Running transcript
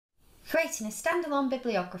Creating a standalone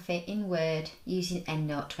bibliography in Word using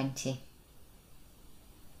EndNote 20.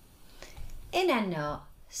 In EndNote,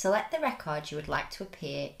 select the record you would like to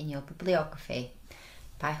appear in your bibliography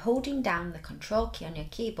by holding down the Control key on your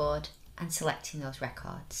keyboard and selecting those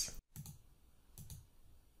records.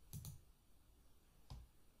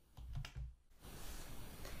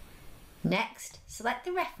 Next, select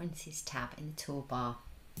the References tab in the toolbar.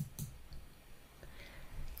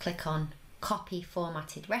 Click on Copy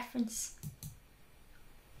Formatted Reference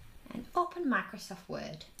and open Microsoft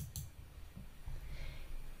Word.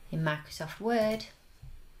 In Microsoft Word,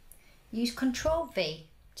 use Ctrl+V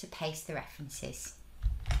to paste the references.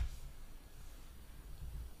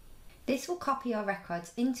 This will copy your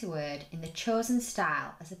records into Word in the chosen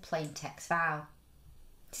style as a plain text file.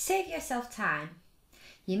 To save yourself time,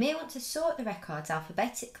 you may want to sort the records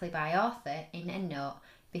alphabetically by author in EndNote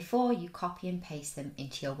before you copy and paste them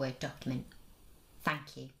into your Word document.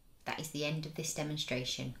 Thank you. That is the end of this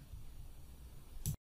demonstration.